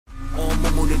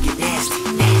모르게 nasty,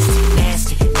 nasty,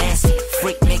 nasty, nasty,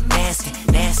 freak McNasty,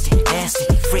 nasty, nasty,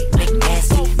 freak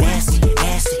McNasty, nasty,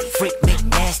 nasty, freak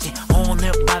McNasty.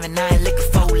 오늘 밤에 나의 liquor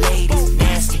for ladies,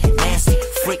 nasty, nasty,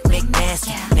 freak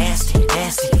McNasty, nasty,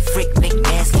 nasty, freak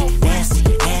McNasty, nasty,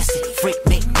 nasty, freak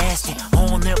McNasty.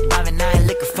 오늘 밤에 나의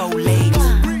liquor for ladies.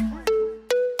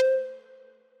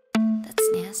 That's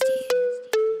nasty.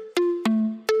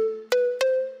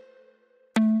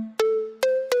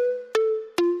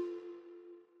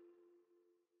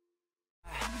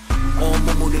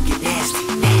 온몸 모르게 nasty,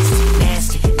 nasty,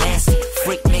 nasty, nasty,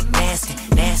 freak McNasty,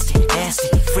 nasty, nasty,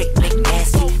 freak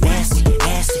McNasty, nasty,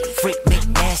 nasty, freak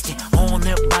McNasty.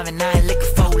 오늘 밤에 나의 liquor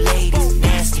for ladies,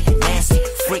 nasty, nasty,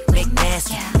 freak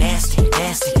McNasty, nasty,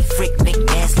 nasty, freak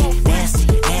McNasty, nasty,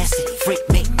 nasty, freak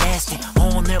McNasty.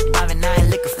 오늘 밤에 나의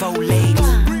liquor for ladies.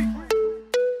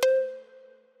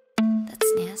 That's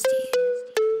nasty.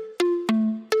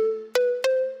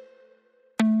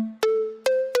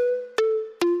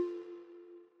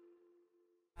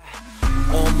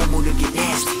 온몸 모르게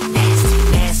nasty, nasty,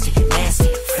 nasty, nasty,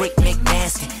 freak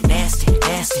McNasty, nasty,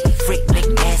 nasty, freak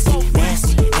McNasty,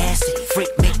 nasty, nasty,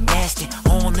 freak McNasty.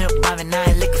 오늘 밤에 나의